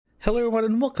Hello, everyone,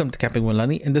 and welcome to Camping with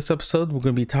Lenny. In this episode, we're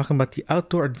going to be talking about the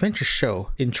Outdoor Adventure Show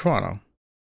in Toronto.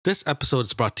 This episode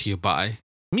is brought to you by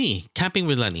me, Camping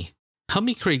with Lenny. Help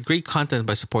me create great content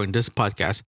by supporting this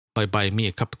podcast by buying me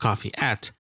a cup of coffee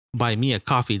at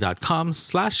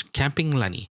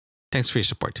buymeacoffee.com/campinglenny. Thanks for your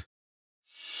support.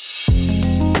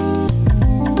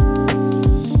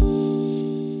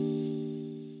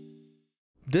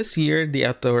 This year, the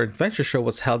Outdoor Adventure Show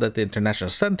was held at the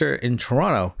International Centre in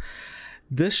Toronto.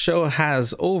 This show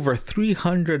has over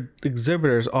 300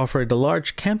 exhibitors offering the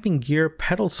large camping gear,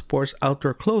 pedal sports,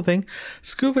 outdoor clothing,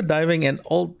 scuba diving, and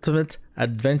ultimate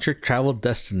adventure travel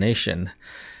destination.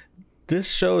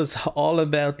 This show is all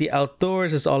about the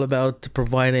outdoors. It's all about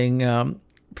providing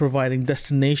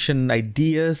destination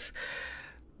ideas.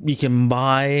 You can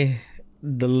buy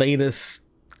the latest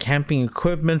camping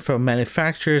equipment from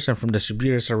manufacturers and from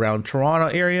distributors around Toronto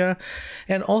area,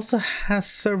 and also has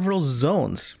several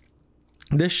zones.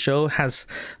 This show has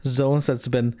zones that's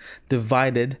been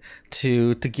divided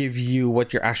to give you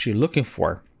what you're actually looking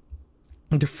for.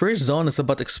 The first zone is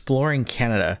about exploring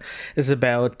Canada. It's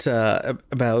about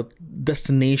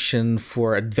destination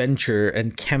for adventure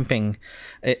and camping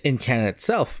in Canada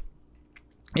itself.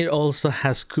 It also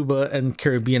has scuba and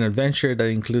Caribbean adventure that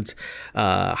includes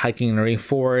hiking in the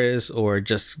rainforest, or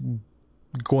just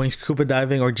going scuba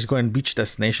diving, or just going beach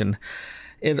destination.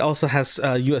 It also has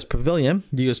U.S. Pavilion.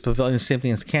 The U.S. Pavilion, same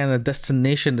thing as Canada,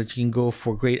 destination that you can go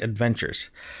for great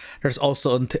adventures. There's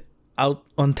also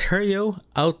Ontario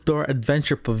Outdoor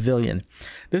Adventure Pavilion.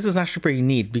 This is actually pretty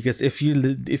neat because if you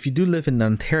do live in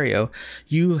Ontario,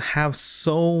 you have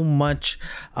so much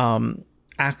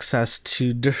access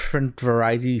to different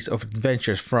varieties of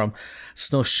adventures, from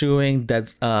snowshoeing,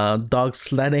 that's dog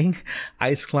sledding,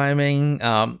 ice climbing,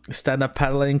 stand-up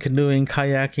paddling, canoeing,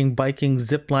 kayaking, biking,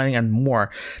 ziplining, and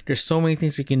more. There's so many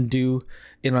things you can do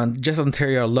in just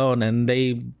Ontario alone, and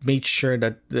they made sure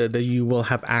that you will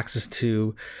have access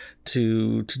to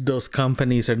those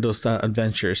companies and those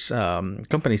adventures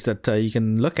companies that you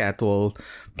can look at while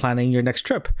planning your next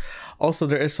trip. Also,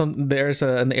 there's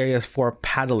an area for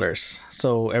paddlers,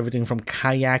 so everything from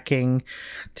kayaking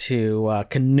to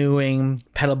canoeing,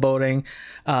 paddleboarding.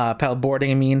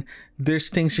 There's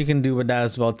things you can do with that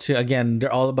as well too. Again,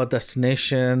 they're all about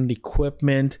destination,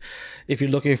 equipment. If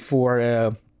you're looking for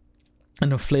an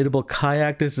inflatable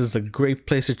kayak, this is a great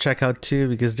place to check out too,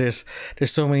 because there's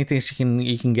so many things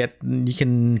you can get. You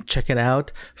can check it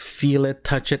out, feel it,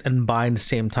 touch it, and buy in the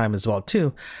same time as well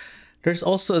too. There's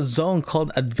also a zone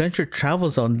called Adventure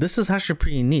Travel Zone. This is actually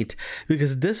pretty neat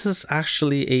because this is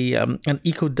actually an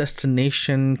eco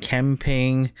destination,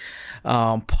 camping,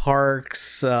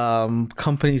 parks,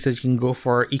 companies that you can go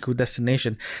for eco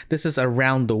destination. This is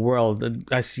around the world.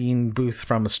 I've seen booths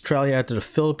from Australia to the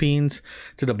Philippines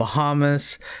to the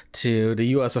Bahamas to the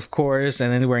US, of course,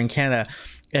 and anywhere in Canada.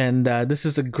 And this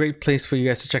is a great place for you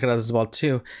guys to check it out as well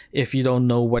too, if you don't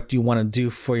know what you want to do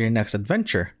for your next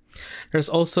adventure. There's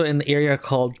also an area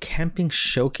called Camping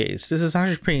Showcase. This is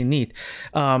actually pretty neat.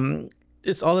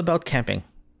 It's all about camping,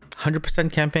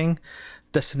 100% camping,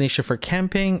 destination for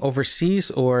camping overseas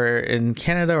or in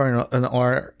Canada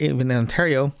or even in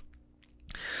Ontario.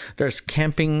 There's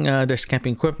camping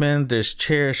equipment, there's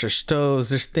chairs, there's stoves,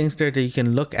 there's things there that you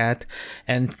can look at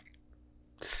and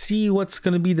see what's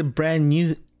going to be the brand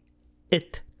new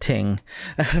thing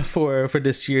for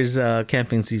this year's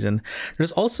camping season.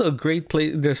 There's also a great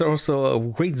place. There's also a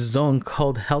great zone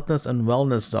called Healthness and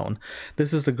Wellness Zone.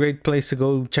 This is a great place to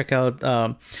go check out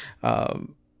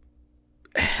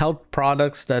health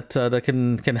products that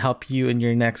can help you in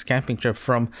your next camping trip.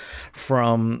 From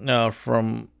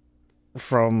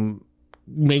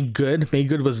Make Good. Make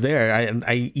Good was there.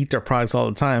 I eat their products all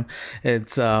the time.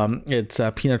 It's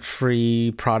peanut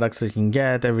free products that you can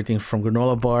get, everything from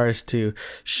granola bars to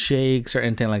shakes or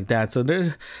anything like that. So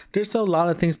there's a lot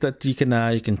of things that you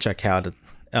can check out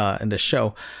in the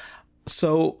show.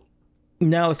 So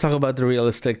now let's talk about the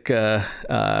realistic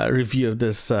review of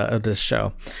this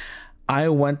show. I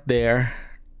went there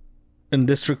in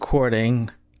this recording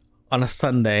on a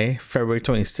Sunday, February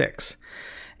 26th.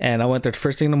 And I went there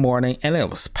first thing in the morning, and it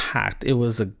was packed. It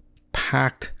was a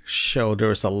packed show. There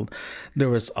was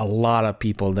a lot of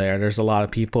people there. There's a lot of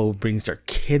people who brings their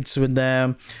kids with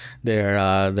them,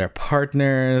 their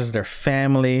partners, their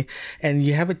family, and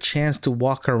you have a chance to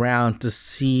walk around to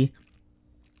see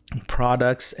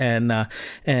products and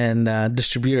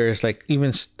distributors, like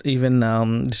even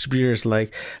distributors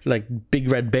like Big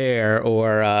Red Bear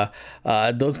or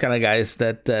those kind of guys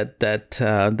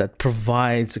that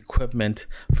provides equipment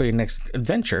for your next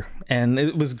adventure. And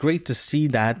it was great to see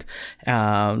that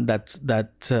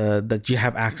that you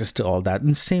have access to all that. At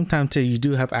the same time too, you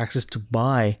do have access to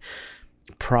buy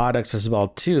products as well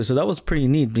too. So that was pretty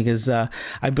neat, because I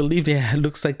believe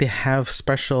looks like they have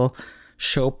special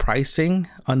show pricing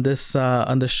on this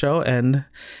show, and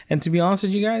to be honest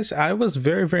with you guys, I was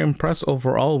very, very impressed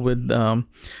overall with the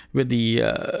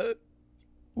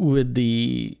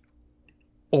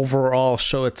overall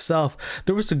show itself.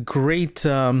 There was a great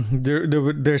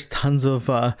there's tons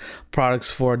of products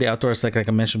for the outdoors, like I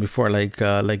mentioned before, like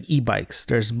e-bikes.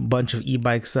 There's a bunch of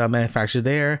e-bikes manufactured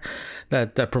there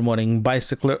that are promoting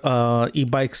bicycle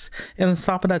e-bikes. And on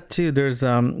top of that too, there's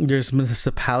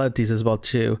municipalities as well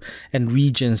too, and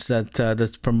regions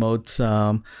that promotes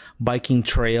biking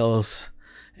trails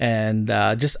and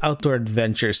just outdoor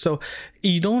adventures. So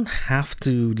you don't have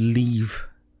to leave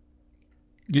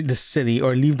the city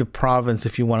or leave the province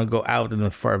if you want to go out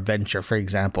for adventure, for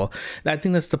example. And I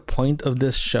think that's the point of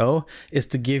this show, is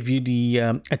to give you the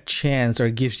a chance, or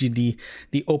gives you the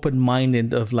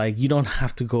open-minded of, like, you don't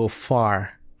have to go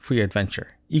far for your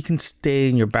adventure. You can stay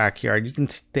in your backyard, you can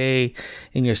stay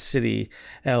in your city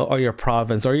or your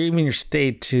province or even your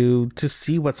state to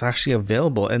see what's actually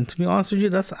available. And to be honest with you,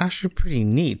 that's actually pretty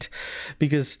neat,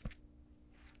 because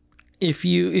if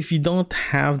you don't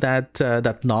have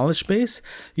that knowledge base,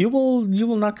 you will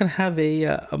not gonna have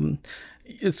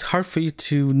it's hard for you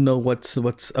to know what's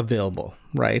available,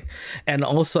 right? And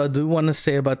also, I do want to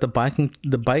say about the bike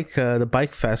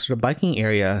fest, or the biking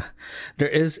area, there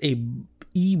is a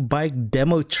e-bike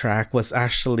demo track was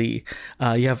actually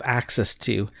you have access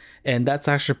to, and that's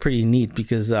actually pretty neat,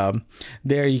 because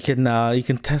there you can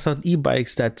test out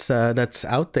e-bikes that's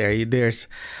out there. There's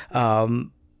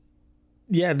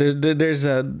there's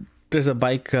a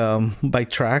bike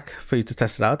track for you to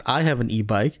test it out. I have an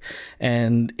e-bike,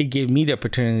 and it gave me the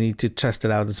opportunity to test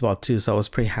it out as well too. So I was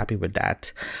pretty happy with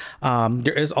that.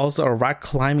 There is also a rock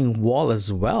climbing wall as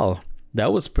well.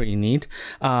 That was pretty neat.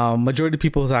 Majority of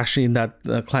people was actually in that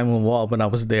climbing wall when I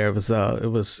was there. It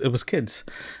was kids,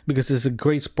 because it's a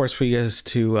great sports for you guys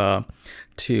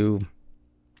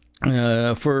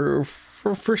for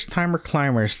first-timer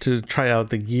climbers to try out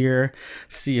the gear,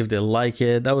 see if they like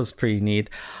it. That was pretty neat.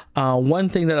 One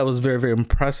thing that I was very, very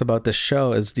impressed about the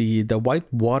show is the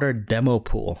whitewater demo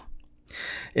pool.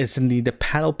 It's in the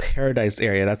Paddle Paradise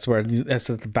area. That's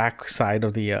at the back side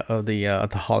of the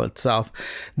hall itself.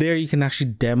 There you can actually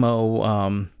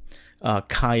demo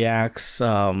kayaks,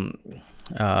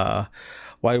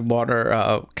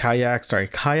 whitewater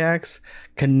kayaks,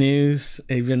 canoes,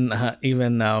 even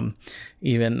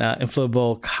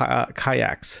inflatable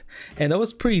kayaks. And that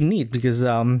was pretty neat, because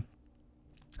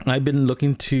I've been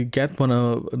looking to get one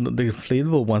of the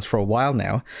inflatable ones for a while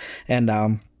now, and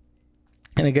I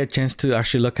get a chance to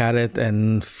actually look at it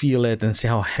and feel it and see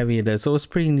how heavy it is. So it was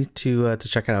pretty neat to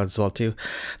check it out as well too.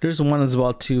 There's one as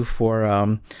well too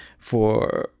for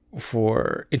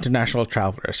international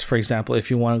travelers. For example,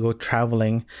 if you want to go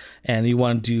traveling and you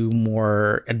want to do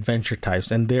more adventure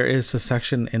types, and there is a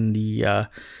section in the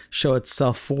show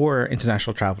itself for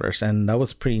international travelers, and that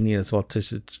was pretty neat as well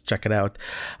to check it out.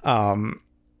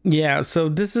 So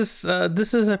this is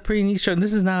a pretty neat show.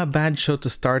 This is not a bad show to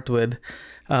start with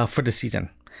for the season.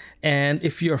 And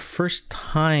if you're first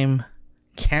time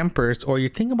campers, or you're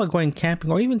thinking about going camping,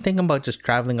 or even thinking about just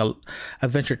traveling,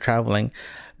 adventure traveling,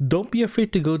 don't be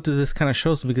afraid to go to this kind of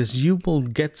shows, because you will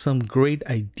get some great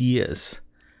ideas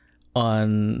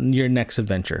on your next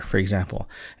adventure, for example.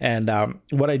 And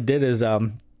what I did is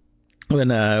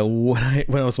when I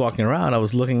was walking around, I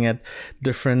was looking at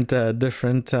different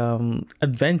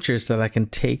adventures that I can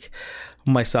take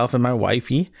myself and my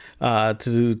wifey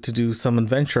to do some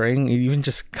adventuring, even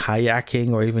just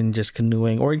kayaking, or even just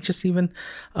canoeing, or just even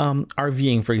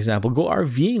RVing, for example. Go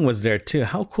RVing was there too.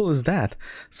 How cool is that?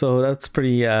 So that's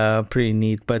pretty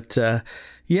neat. But I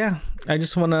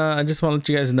just wanna let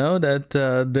you guys know that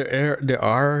there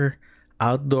are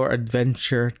outdoor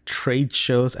adventure trade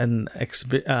shows and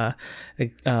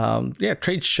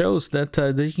trade shows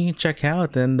that you can check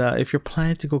out. And if you're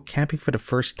planning to go camping for the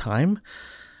first time,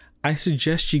 I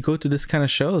suggest you go to this kind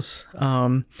of shows,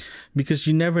 because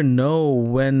you never know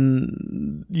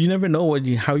how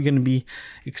you're going to be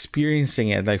experiencing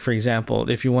it. Like, for example,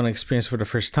 if you want to experience for the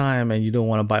first time and you don't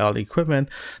want to buy all the equipment,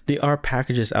 there are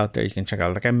packages out there you can check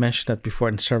out. Like I mentioned that before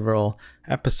in several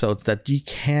episodes, that you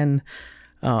can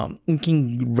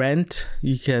rent,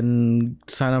 you can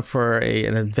sign up for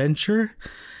an adventure,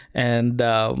 And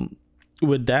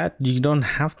with that, you don't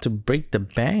have to break the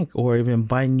bank or even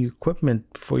buy new equipment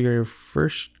for your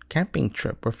first camping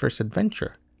trip or first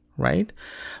adventure, right?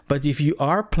 But if you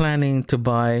are planning to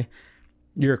buy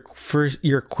your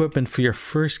equipment for your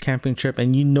first camping trip,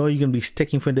 and you know you're gonna be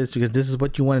sticking for this because this is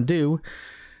what you want to do,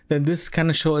 then this kind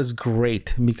of show is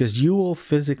great because you will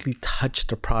physically touch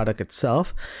the product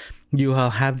itself. You will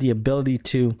have the ability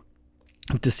to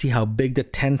see how big the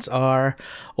tents are,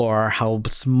 or how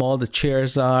small the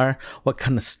chairs are, what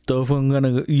kind of stove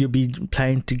you'll be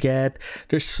planning to get.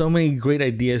 There's so many great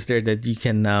ideas there that you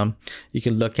can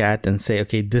look at and say,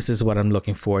 okay, this is what I'm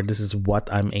looking for, this is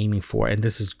what I'm aiming for, and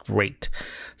this is great.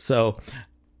 So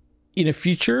in the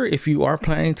future, if you are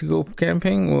planning to go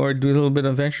camping or do a little bit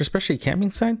of adventure, especially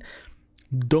camping site,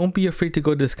 don't be afraid to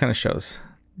go to this kind of shows.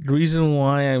 The reason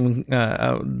why I went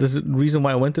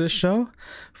to the show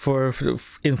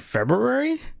in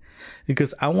February,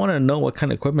 because I want to know what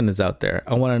kind of equipment is out there.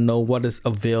 I want to know what is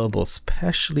available,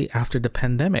 especially after the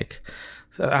pandemic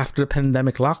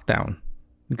lockdown,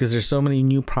 because there's so many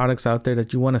new products out there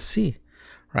that you want to see,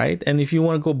 right? And if you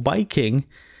want to go biking,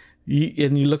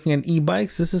 and you're looking at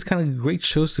e-bikes, this is kind of great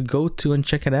shows to go to and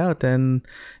check it out. And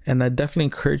I definitely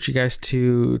encourage you guys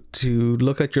to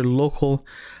look at your local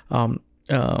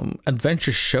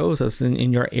adventure shows that's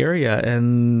in your area,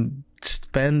 and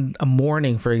spend a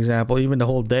morning, for example, even the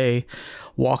whole day,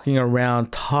 walking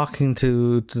around talking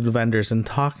to the vendors and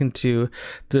talking to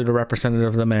the representative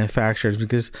of the manufacturers,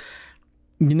 because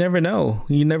you never know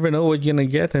what you're gonna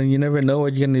get, and you never know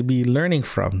what you're gonna be learning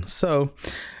from. So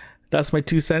that's my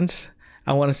 2 cents.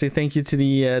 I want to say thank you to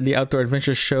the Outdoor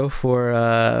Adventure Show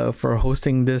for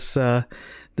hosting this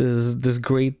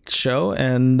great show,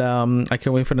 and I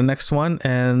can't wait for the next one.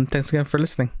 And thanks again for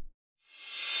listening.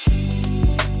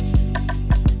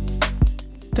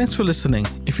 Thanks for listening.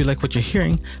 If you like what you're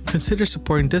hearing, consider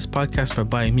supporting this podcast by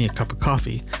buying me a cup of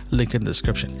coffee. Link in the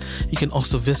description. You can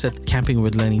also visit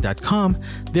campingwithlenny.com.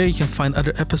 There you can find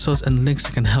other episodes and links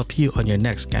that can help you on your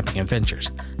next camping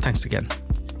adventures. Thanks again.